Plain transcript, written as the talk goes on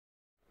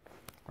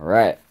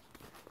Alright.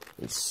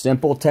 A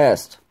simple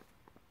test.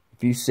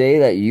 If you say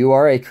that you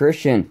are a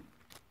Christian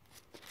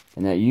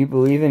and that you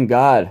believe in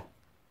God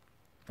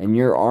and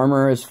your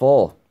armor is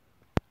full,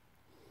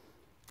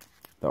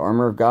 the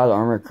armor of God, the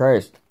armor of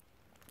Christ.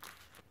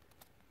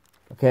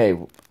 Okay,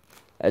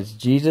 as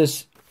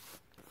Jesus,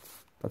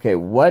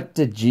 what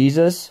did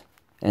Jesus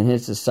and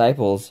his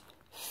disciples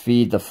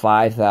feed the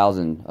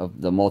 5,000 of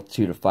the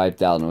multitude of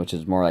 5,000, which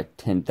is more like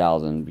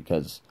 10,000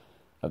 because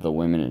of the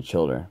women and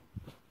children?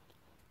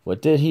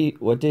 What did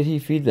he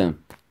feed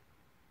them?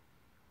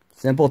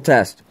 Simple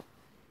test.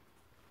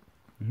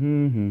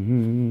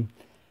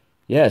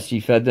 Yes, he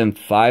fed them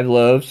 5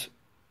 loaves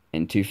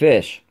and 2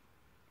 fish.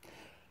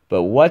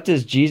 But what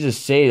does Jesus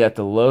say that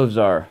the loaves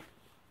are?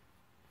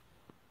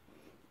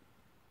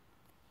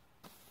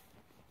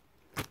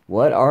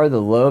 What are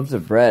the loaves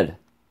of bread?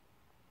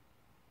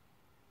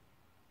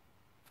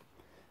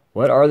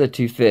 What are the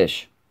 2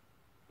 fish?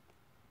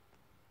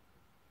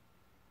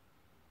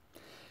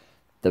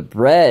 The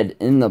bread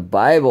in the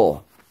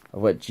Bible,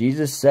 of what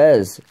Jesus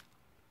says,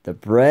 the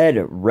bread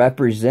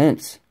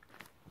represents,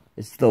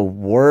 it's the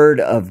Word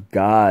of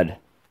God.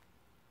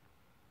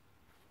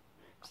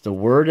 It's the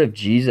Word of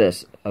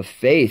Jesus, of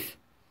faith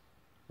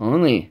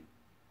only.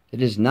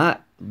 It is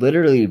not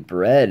literally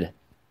bread.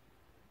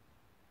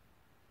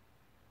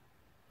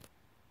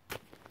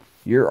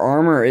 Your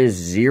armor is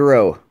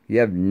 0. You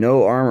have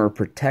no armor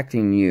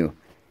protecting you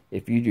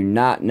if you do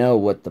not know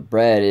what the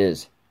bread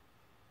is.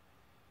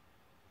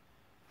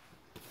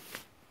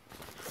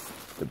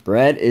 The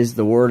bread is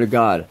the Word of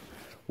God.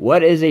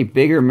 What is a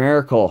bigger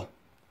miracle?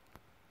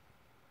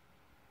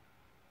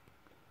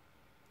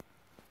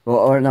 Well,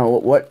 or no,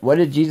 what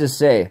did Jesus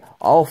say?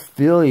 I'll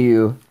fill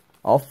you,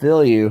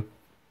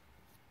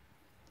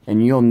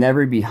 and you'll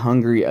never be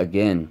hungry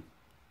again.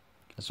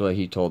 That's what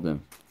he told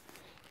them.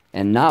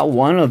 And not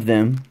one of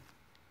them,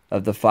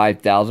 of the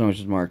 5,000, which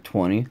is Mark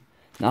 20,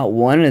 not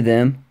one of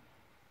them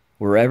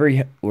were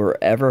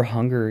ever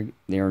hungry.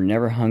 They were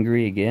never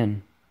hungry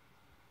again.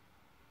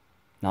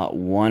 Not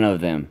one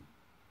of them.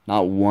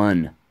 Not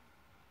one.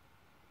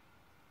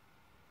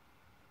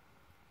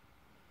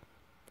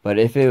 But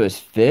if it was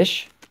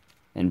fish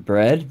and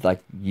bread,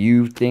 like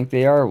you think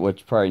they are,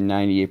 which probably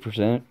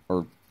 98%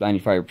 or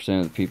 95%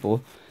 of the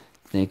people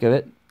think of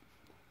it,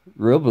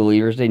 real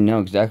believers, they know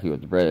exactly what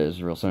the bread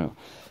is, real simple.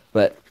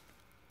 But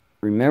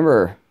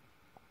remember,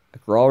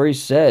 like we already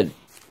said,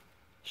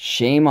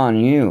 shame on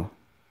you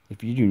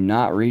if you do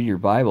not read your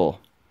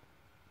Bible.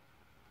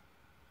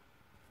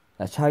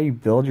 That's how you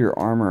build your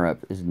armor up,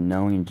 is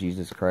knowing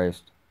Jesus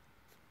Christ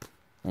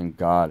and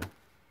God.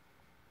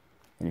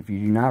 And if you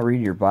do not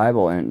read your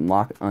Bible and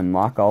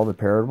unlock all the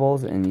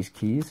parables and these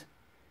keys,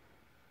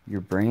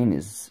 your brain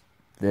is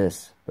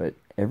this. But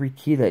every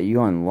key that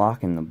you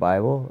unlock in the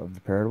Bible of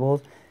the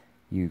parables,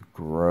 you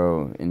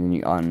grow, and then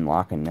you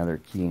unlock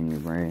another key in your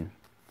brain.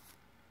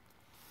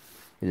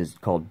 It is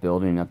called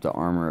building up the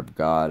armor of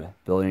God,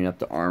 building up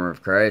the armor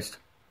of Christ.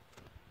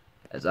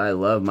 As I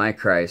love my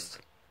Christ,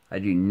 I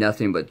do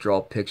nothing but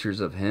draw pictures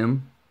of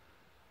him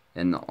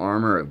and the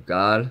armor of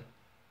God,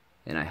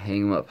 and I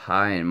hang them up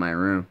high in my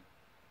room.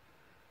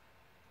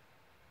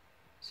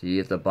 See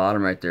at the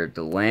bottom right there,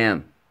 the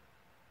Lamb.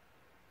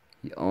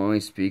 He only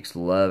speaks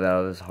love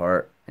out of his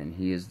heart, and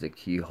he is the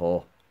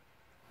keyhole.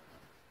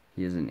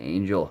 He is an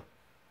angel.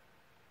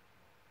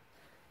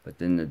 But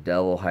then the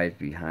devil hides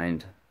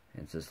behind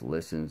and just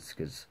listens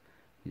because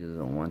he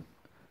doesn't want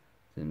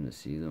them to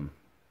see them.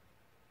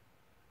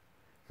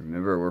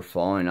 Remember, we're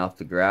falling off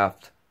the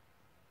graft.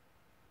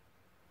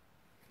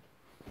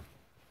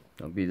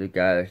 Don't be the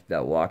guy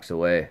that walks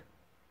away.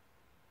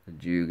 The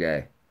Jew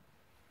guy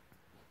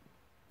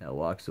that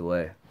walks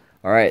away.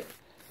 Alright,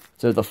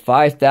 so the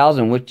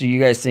 5,000, what do you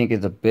guys think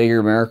is a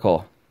bigger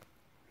miracle?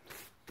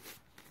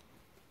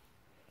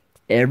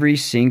 Every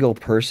single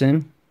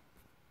person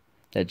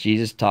that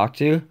Jesus talked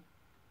to,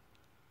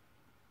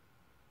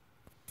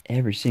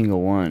 every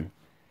single one,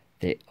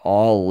 they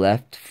all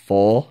left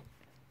full,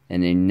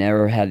 and they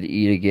never had to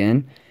eat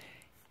again.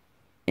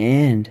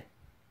 And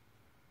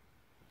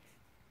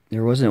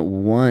there wasn't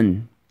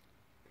one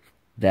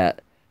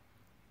that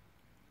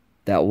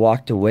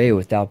walked away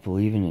without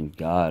believing in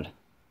God.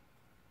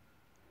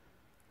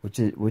 What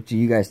do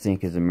you guys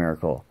think is a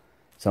miracle?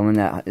 Someone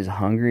that is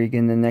hungry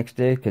again the next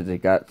day because they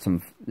got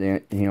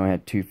they only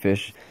had 2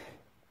 fish.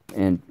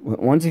 And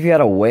once if you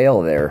had a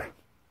whale there,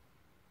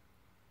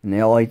 and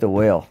they all ate the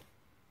whale.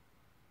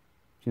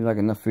 Seems like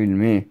enough food to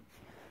me.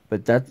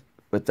 But that's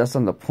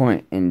not the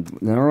point. And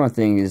the number one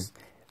thing is,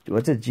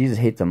 what did Jesus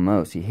hate the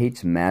most? He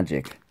hates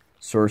magic,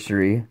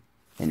 sorcery,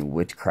 and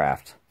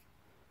witchcraft.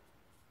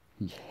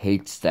 He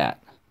hates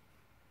that.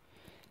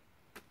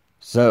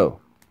 So,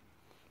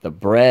 the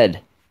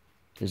bread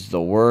is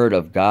the Word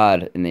of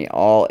God, and they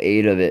all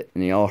ate of it,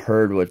 and they all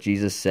heard what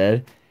Jesus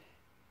said.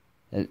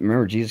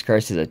 Remember, Jesus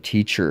Christ is a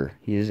teacher.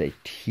 He is a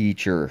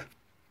teacher.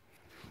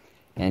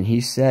 And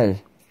he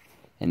said,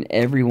 and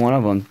every one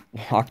of them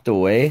walked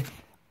away,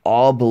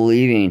 all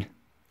believing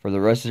for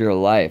the rest of their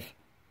life.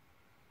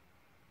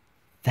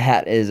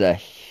 That is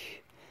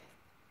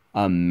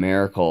a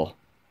miracle.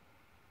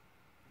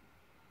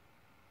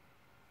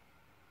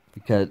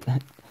 Because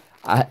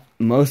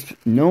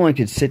no one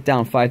could sit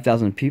down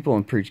 5,000 people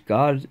and preach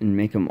God and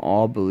make them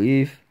all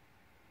believe.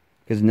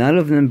 Because none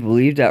of them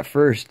believed at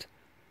first.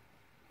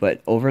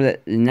 But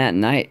in that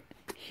night,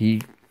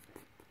 he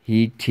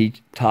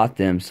taught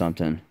them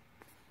something.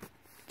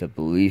 The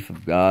belief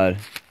of God,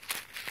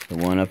 the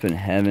one up in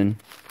heaven,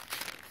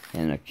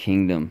 and a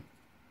kingdom.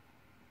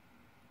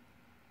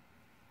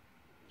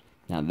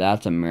 Now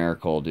that's a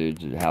miracle, dude,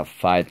 to have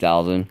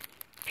 5,000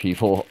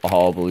 people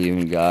all believe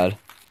in God.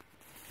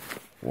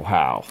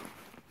 Wow.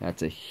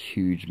 That's a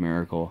huge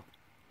miracle.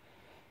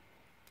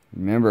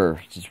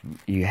 Remember,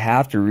 you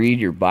have to read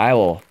your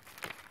Bible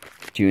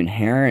to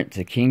inherit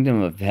the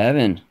kingdom of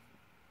heaven.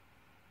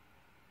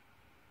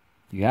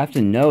 You have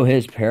to know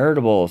his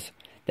parables.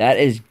 That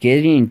is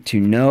getting to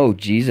know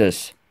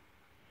Jesus.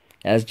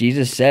 As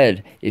Jesus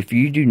said, if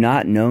you do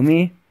not know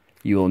me,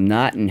 you will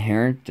not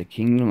inherit the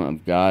kingdom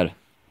of God.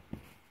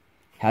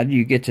 How do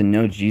you get to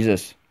know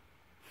Jesus?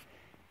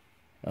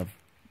 I've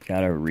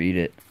got to read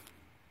it.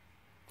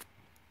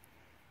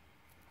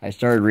 I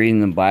started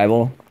reading the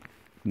Bible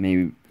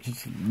maybe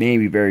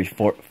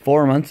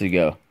 4 months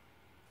ago.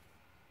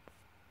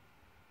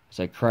 As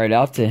I cried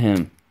out to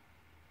him.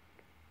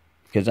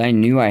 Because I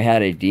knew I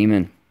had a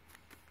demon.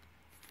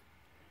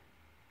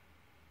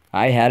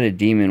 I had a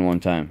demon one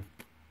time.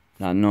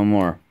 Not no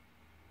more.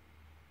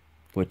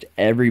 Which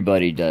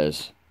everybody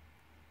does.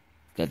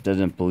 That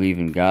doesn't believe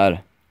in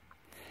God.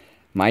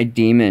 My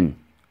demon,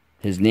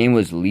 his name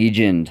was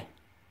Legion.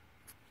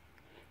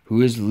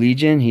 Who is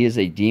Legion? He is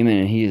a demon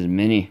and he is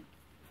many.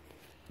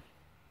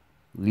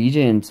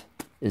 Legion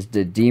is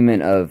the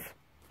demon of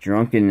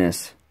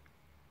drunkenness.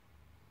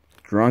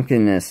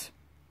 Drunkenness.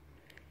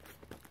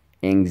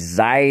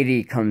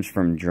 Anxiety comes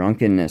from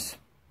drunkenness.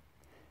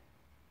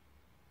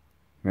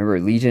 Remember,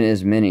 Legion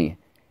is many.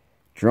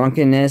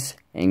 Drunkenness,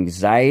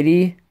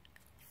 anxiety,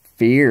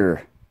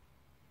 fear.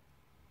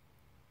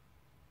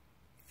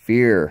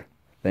 Fear.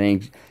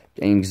 But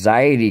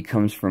anxiety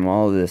comes from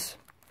all of this,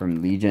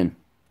 from Legion.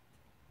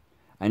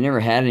 I never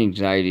had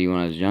anxiety when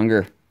I was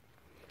younger,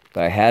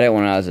 but I had it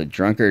when I was a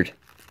drunkard.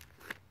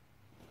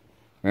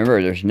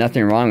 Remember, there's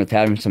nothing wrong with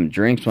having some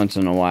drinks once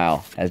in a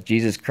while. As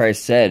Jesus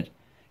Christ said,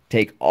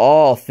 take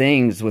all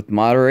things with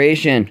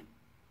moderation.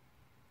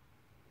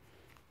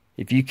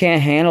 If you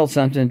can't handle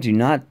something, do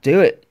not do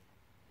it.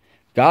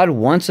 God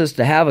wants us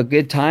to have a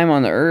good time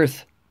on the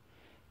earth,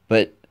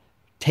 but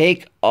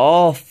take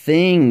all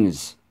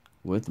things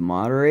with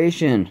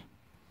moderation.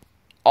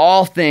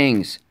 All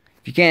things.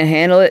 If you can't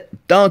handle it,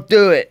 don't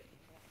do it.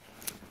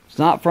 It's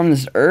not from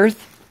this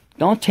earth.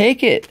 Don't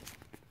take it.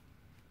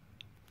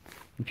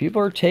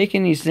 People are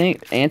taking these things,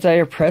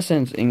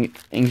 antidepressants and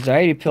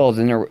anxiety pills,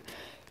 and they're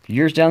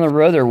years down the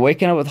road, they're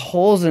waking up with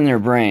holes in their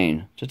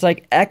brain, just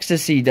like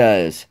ecstasy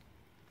does.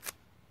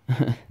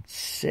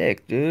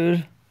 Sick,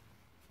 dude.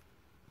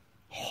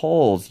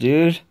 Holes,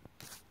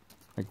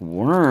 like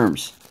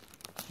worms.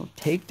 Don't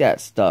take that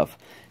stuff.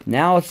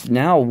 Now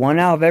 1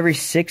 out of every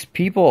 6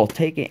 people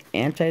taking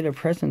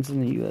antidepressants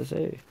in the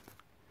USA.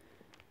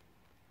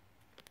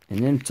 And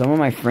then some of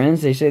my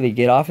friends, they say they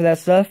get off of that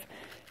stuff,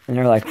 and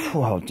they're like,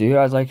 whoa, dude,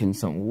 I was like in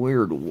some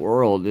weird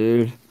world,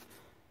 dude.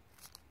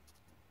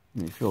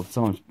 And they feel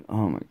so much,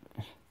 oh my,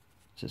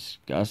 it's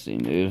disgusting,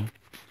 dude.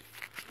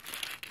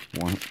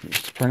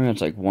 It's pretty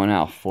much like 1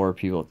 out of 4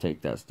 people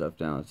take that stuff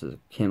down. It's a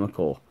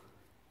chemical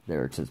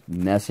there. It's just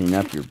messing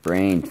up your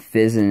brain,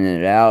 fizzing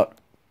it out.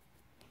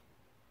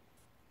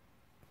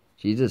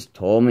 Jesus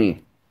told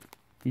me.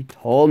 He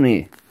told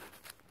me.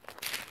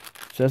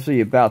 Especially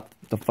about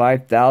the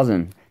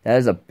 5,000. That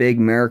is a big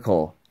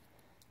miracle.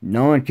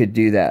 No one could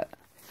do that.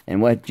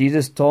 And what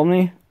Jesus told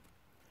me,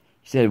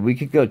 he said we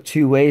could go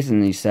 2 ways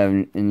in these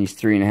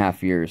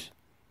 3.5 years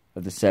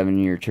of the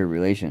 7-year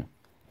tribulation.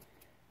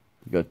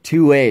 We go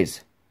 2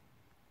 ways.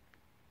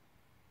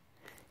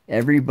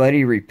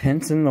 Everybody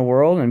repents in the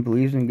world and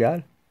believes in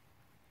God.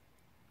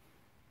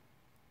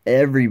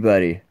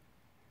 Everybody.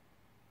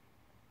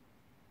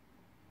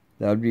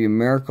 That would be a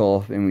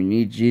miracle, and we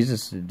need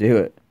Jesus to do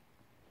it.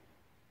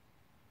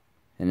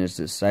 And his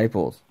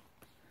disciples.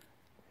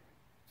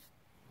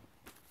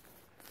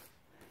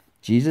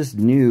 Jesus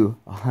knew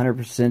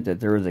 100%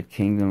 that there was a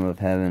kingdom of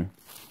heaven.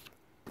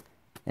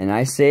 And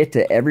I say it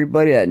to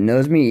everybody that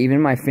knows me,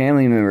 even my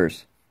family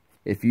members.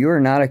 If you are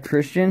not a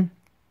Christian,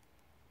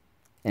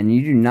 and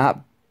you do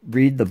not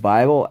read the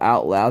Bible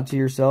out loud to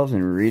yourselves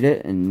and read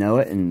it and know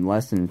it in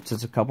less than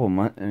just a couple of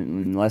months,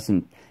 in less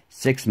than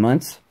 6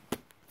 months,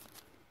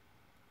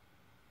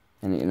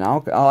 and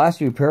I'll ask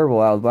you a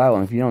parable out of the Bible,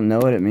 and if you don't know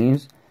what it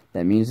means,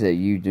 that means that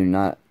you do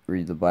not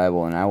read the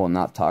Bible, and I will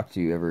not talk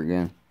to you ever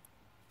again.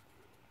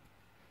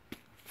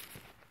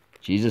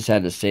 Jesus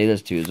had to say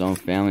this to his own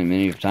family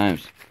many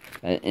times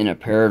in a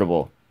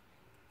parable.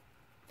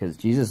 Because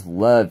Jesus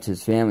loved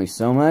his family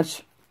so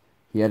much,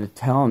 he had to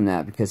tell them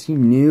that, because he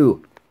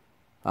knew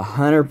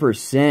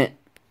 100%,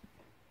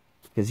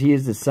 because he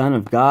is the Son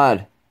of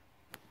God,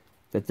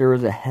 that there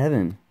was a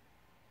heaven.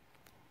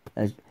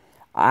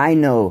 I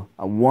know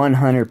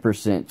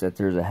 100% that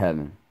there's a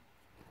heaven.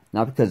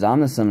 Not because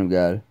I'm the Son of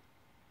God.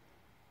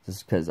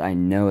 Just because I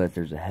know that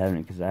there's a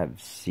heaven. Because I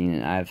have seen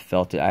it. I have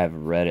felt it. I have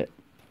read it.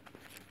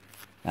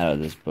 Out of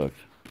this book.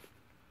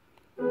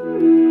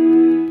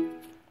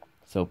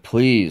 So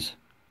please.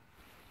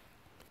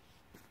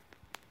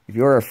 If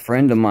you're a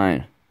friend of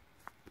mine.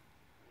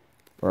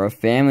 Or a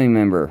family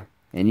member.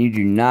 And you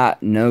do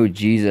not know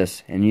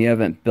Jesus. And you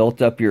haven't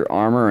built up your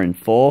armor in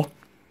full.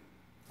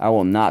 I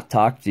will not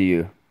talk to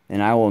you.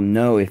 And I will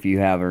know if you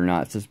have or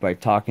not. Just by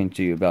talking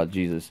to you about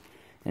Jesus.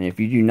 And if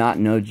you do not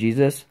know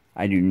Jesus,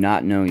 I do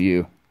not know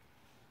you.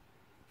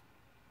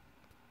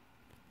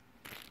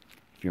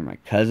 If you're my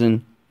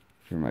cousin,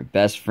 if you're my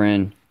best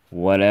friend,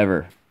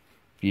 whatever.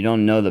 If you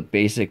don't know the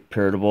basic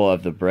parable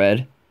of the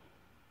bread,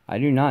 I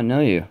do not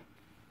know you.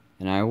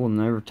 And I will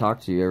never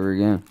talk to you ever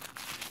again.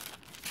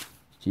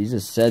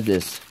 Jesus said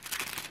this.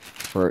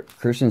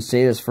 Christians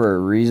say this for a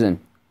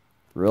reason.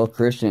 Real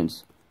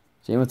Christians.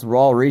 Same with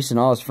Raul Reese and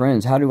all his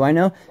friends. How do I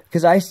know?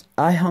 Because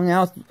I hung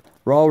out with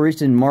Raul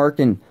Reese and Mark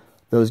and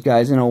those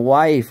guys in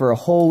Hawaii for a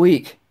whole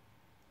week.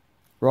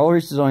 Raul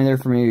Reese is only there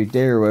for maybe a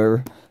day or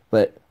whatever.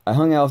 But I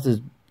hung out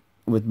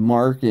with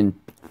Mark and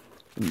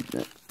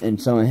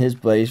some of his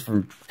buddies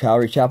from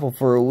Calvary Chapel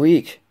for a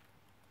week.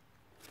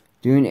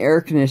 Doing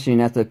air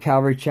conditioning at the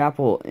Calvary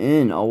Chapel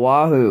in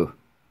Oahu.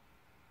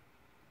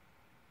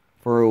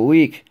 For a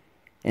week.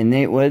 And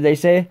what did they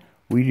say?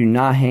 We do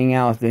not hang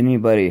out with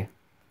anybody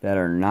that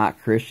are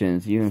not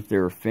Christians. Even if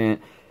they're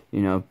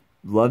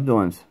loved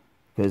ones.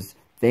 Because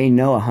they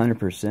know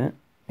 100%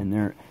 in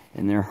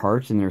their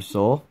hearts and their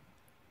soul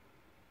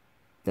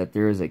that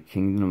there is a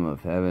kingdom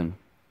of heaven.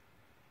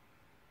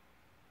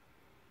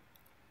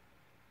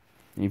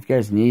 And if you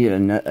guys need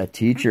a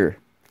teacher,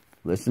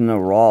 listen to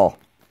Raul.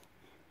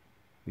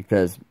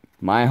 Because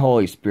my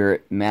Holy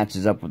Spirit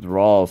matches up with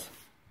Raul's.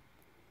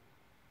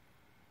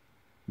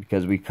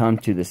 Because we come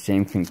to the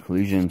same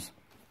conclusions.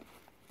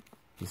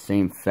 The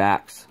same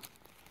facts.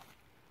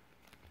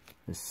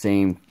 The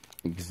same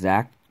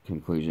exact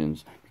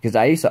conclusions. Because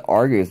I used to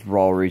argue with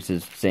Raul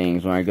Reese's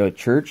sayings when I go to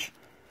church.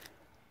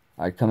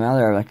 I'd come out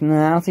there, I'm like, no,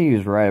 I don't think he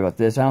was right about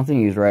this. I don't think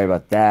he was right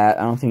about that.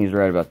 I don't think he's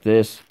right about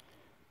this.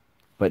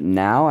 But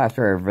now,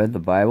 after I've read the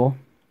Bible,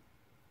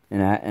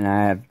 and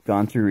I have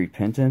gone through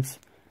repentance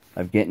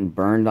of getting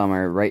burned on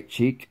my right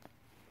cheek,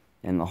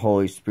 and the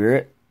Holy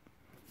Spirit,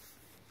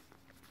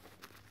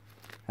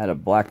 I had a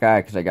black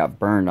eye because I got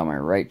burned on my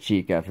right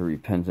cheek after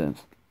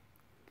repentance.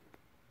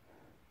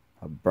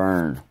 A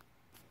burn.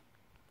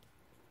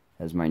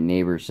 As my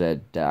neighbor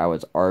said, that I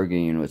was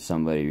arguing with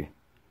somebody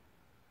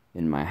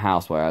in my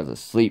house while I was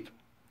asleep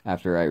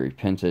after I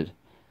repented.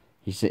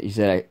 He said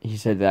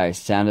that I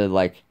sounded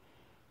like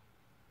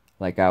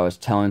I was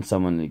telling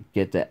someone to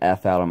get the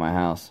F out of my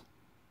house.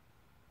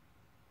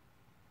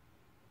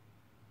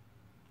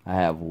 I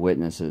have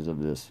witnesses of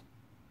this.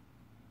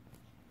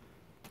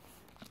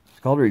 It's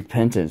called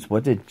repentance.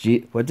 What did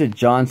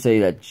John say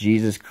that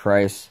Jesus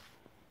Christ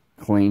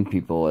cleaned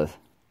people with?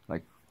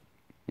 Like,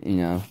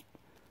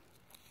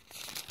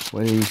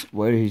 what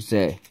did he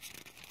say?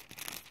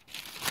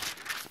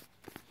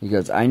 He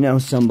goes, I know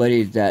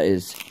somebody that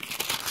is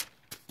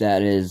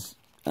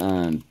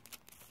alright.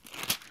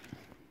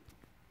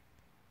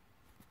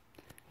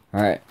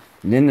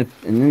 And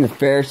then the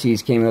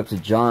Pharisees came up to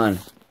John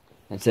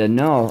and said,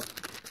 no.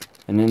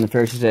 And then the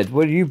Pharisee said,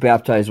 what are you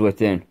baptized with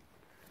then?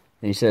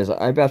 And he says,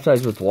 I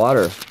baptize with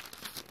water.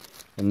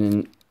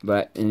 And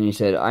he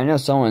said, I know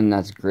someone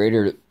that's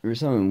greater, there's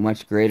someone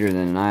much greater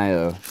than I,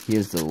 though. He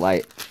is the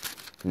light.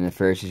 And the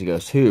Pharisee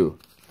goes, who?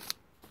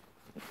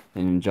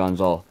 And John's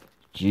all,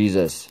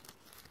 Jesus.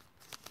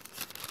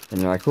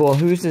 And they're like, well,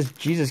 who's this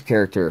Jesus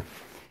character?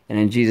 And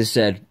then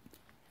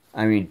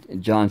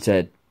John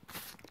said,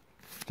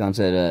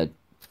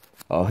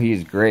 oh,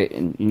 he's great.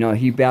 And you know what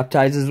he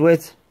baptizes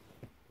with?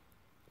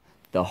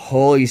 The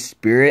Holy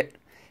Spirit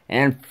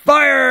and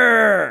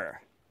fire!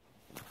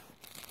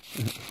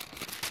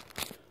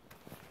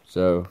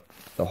 So,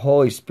 the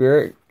Holy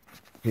Spirit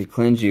can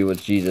cleanse you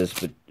with Jesus,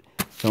 but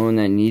someone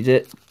that needs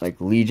it,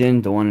 like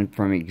Legion, the one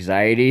from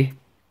anxiety,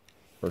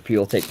 where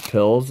people take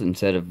pills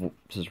instead of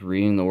just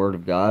reading the Word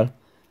of God,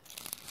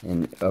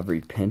 and of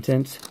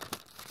repentance,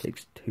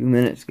 takes 2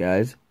 minutes,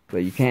 guys.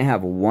 But you can't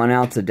have 1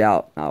 ounce of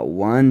doubt. Not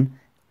 1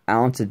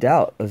 ounce of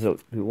doubt. It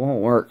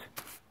won't work.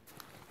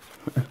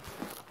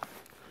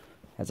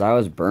 As I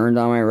was burned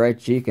on my right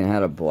cheek and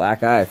had a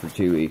black eye for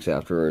 2 weeks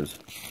afterwards.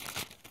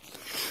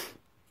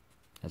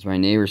 As my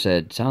neighbor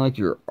said, it sounded like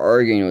you were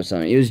arguing with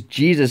someone. It was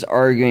Jesus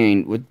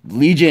arguing with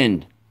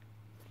Legion.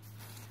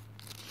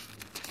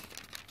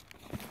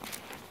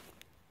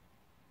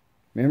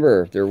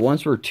 Remember, there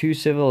once were 2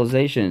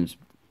 civilizations.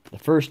 The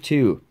first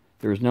 2,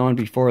 there was no one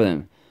before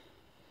them.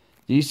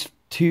 These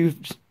 2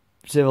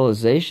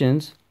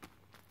 civilizations,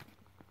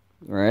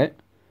 right?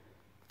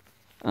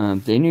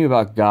 They knew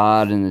about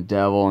God and the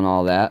devil and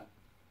all that.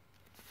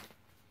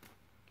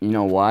 You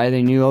know why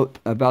they knew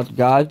about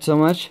God so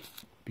much?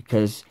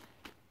 Because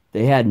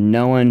they had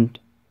no one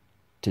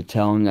to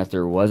tell them that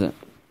there wasn't.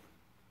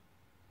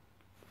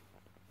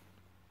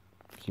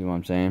 See what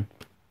I'm saying?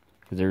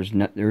 Because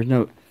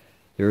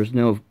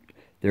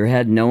there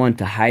had no one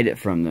to hide it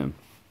from them.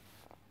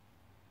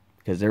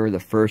 Because they were the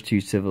first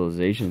two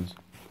civilizations.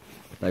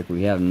 Like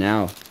we have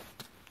now.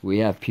 We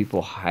have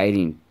people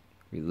hiding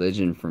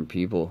religion from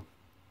people.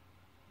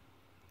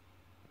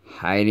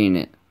 Hiding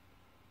it.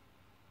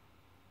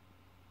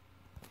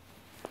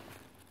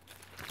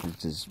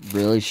 It's just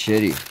really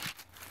shitty.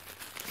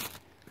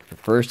 The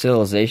first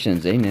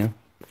civilizations, they knew.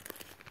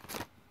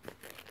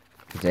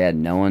 Because they had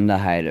no one to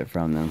hide it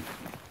from them.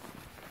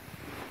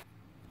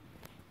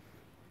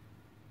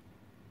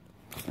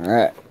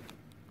 Alright.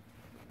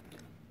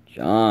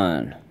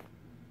 John.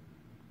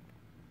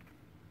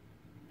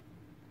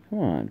 Come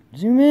on.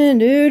 Zoom in,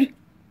 dude.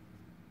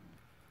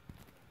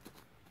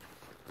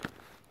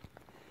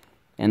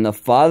 And the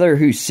Father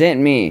who sent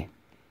me,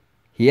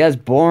 he has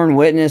borne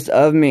witness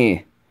of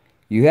me.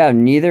 You have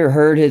neither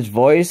heard his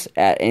voice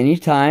at any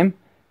time,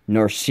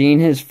 nor seen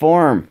his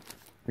form.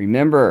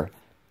 Remember,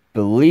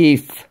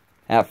 belief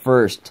at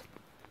first.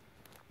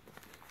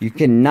 You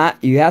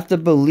have to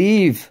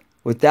believe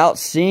without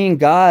seeing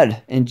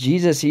God and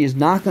Jesus. He is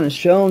not going to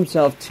show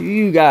himself to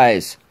you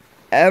guys.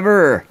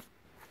 Ever.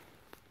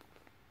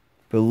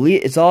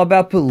 It's all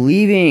about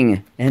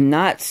believing and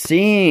not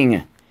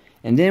seeing.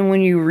 And then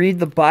when you read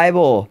the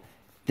Bible,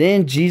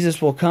 then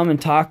Jesus will come and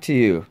talk to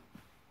you.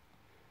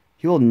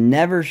 He will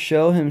never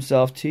show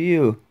himself to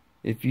you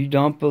if you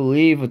don't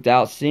believe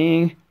without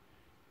seeing.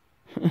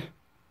 You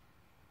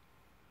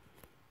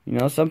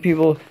know, some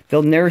people,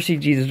 they'll never see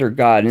Jesus or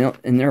God,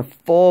 and they're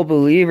full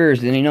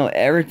believers, and they know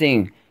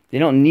everything. They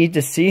don't need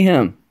to see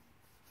him.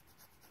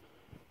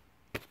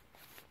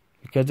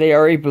 Because they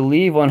already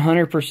believe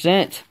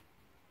 100%.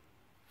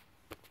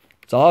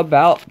 It's all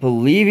about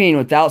believing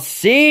without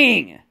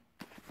seeing.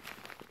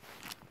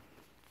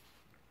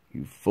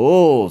 You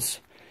fools.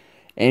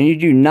 And you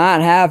do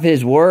not have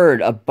his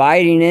word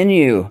abiding in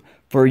you,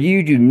 for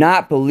you do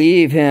not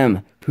believe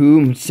him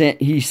whom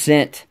he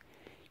sent.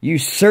 You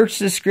search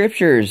the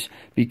scriptures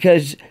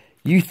because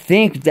you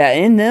think that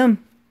in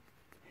them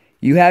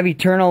you have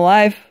eternal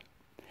life,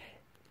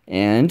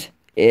 and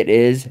it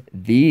is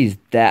these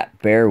that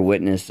bear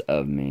witness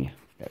of me.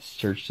 That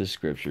search the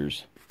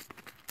scriptures.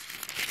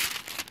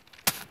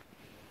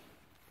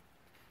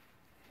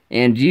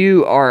 And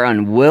you are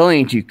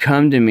unwilling to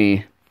come to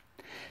me,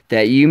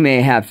 that you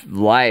may have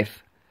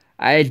life.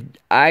 I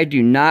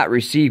do not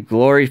receive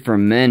glory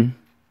from men,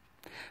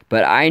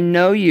 but I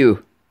know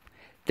you,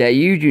 that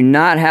you do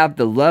not have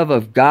the love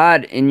of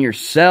God in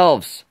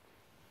yourselves.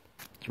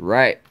 That's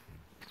right.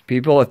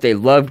 People, if they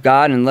love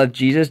God and love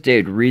Jesus, they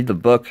would read the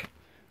book.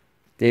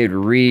 They would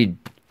read,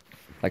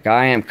 like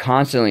I am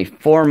constantly,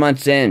 4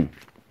 months in.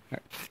 I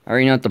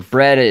already know what the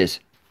bread is.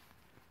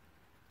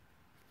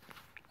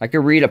 I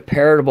could read a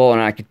parable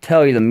and I could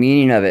tell you the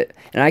meaning of it.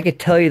 And I could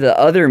tell you the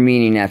other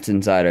meaning that's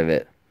inside of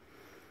it.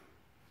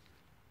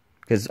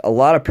 Because a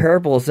lot of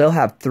parables, they'll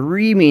have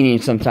 3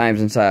 meanings sometimes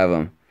inside of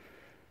them.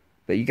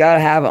 But you got to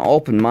have an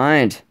open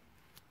mind.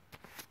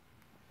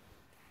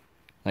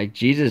 Like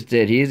Jesus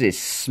did. He is a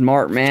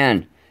smart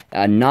man.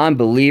 A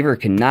non-believer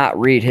cannot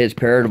read his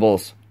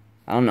parables.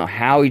 I don't know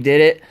how he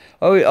did it.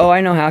 Oh, I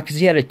know how. Because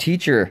he had a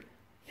teacher.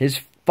 His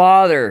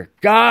Father,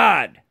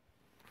 God.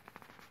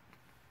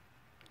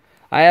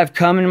 I have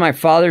come in my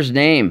Father's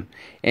name,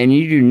 and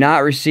you do not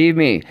receive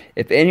me.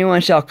 If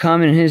anyone shall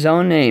come in his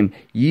own name,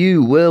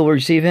 you will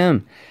receive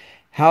him.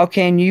 How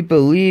can you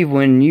believe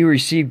when you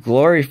receive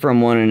glory from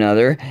one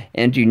another,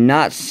 and do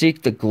not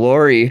seek the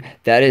glory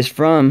that is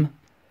from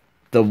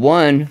the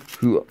one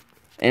who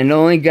and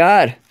only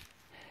God?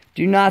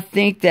 Do not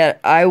think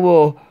that I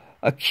will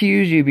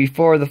accuse you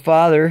before the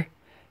Father.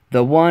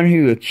 The one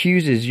who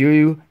accuses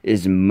you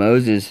is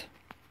Moses.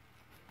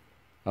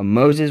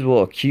 Moses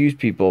will accuse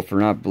people for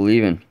not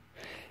believing,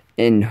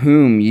 in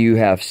whom you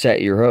have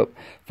set your hope.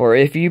 For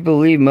if you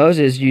believe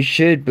Moses, you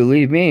should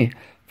believe me,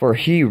 for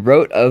he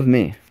wrote of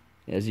me.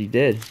 As he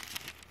did.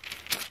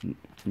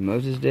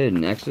 Moses did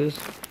in Exodus.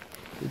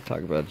 We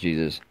talk about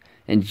Jesus.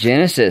 In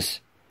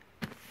Genesis,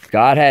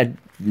 God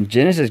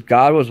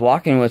was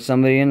walking with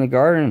somebody in the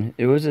garden.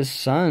 It was his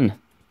son.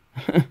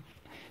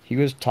 He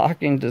was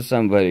talking to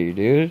somebody,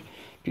 dude.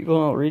 People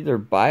don't read their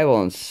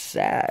Bible, and it's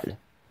sad.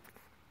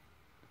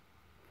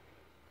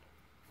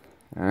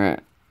 Alright.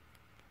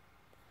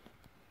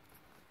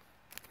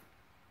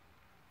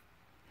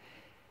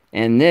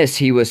 And this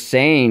he was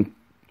saying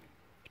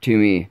to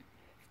me,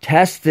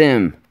 test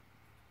them,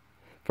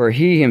 for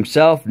he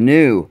himself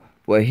knew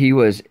what he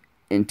was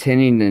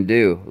intending to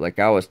do. Like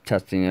I was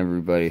testing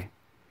everybody.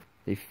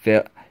 They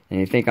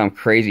think I'm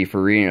crazy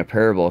for reading a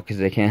parable because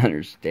they can't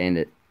understand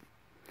it.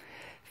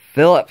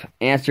 Philip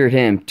answered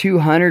him,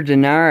 200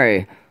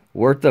 denarii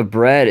worth of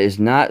bread is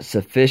not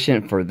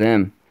sufficient for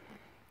them,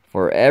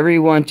 for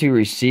everyone to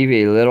receive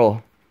a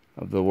little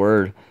of the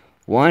word.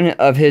 One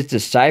of his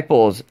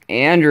disciples,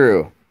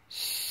 Andrew,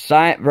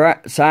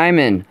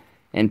 Simon,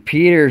 and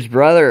Peter's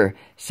brother,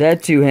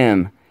 said to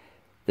him,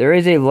 there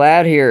is a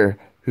lad here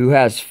who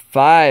has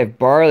 5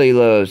 barley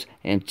loaves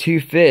and 2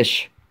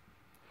 fish.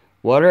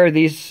 What are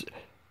these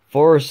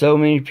for so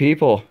many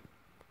people?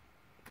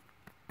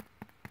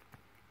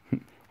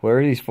 Where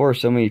are these for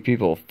so many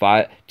people?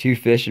 2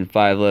 fish and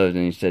 5 loaves,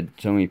 and he said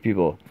so many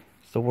people.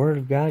 It's the word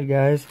of God,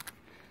 guys.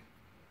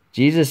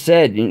 Jesus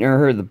said, you never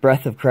heard the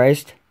breath of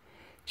Christ?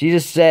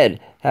 Jesus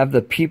said, have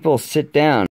the people sit down.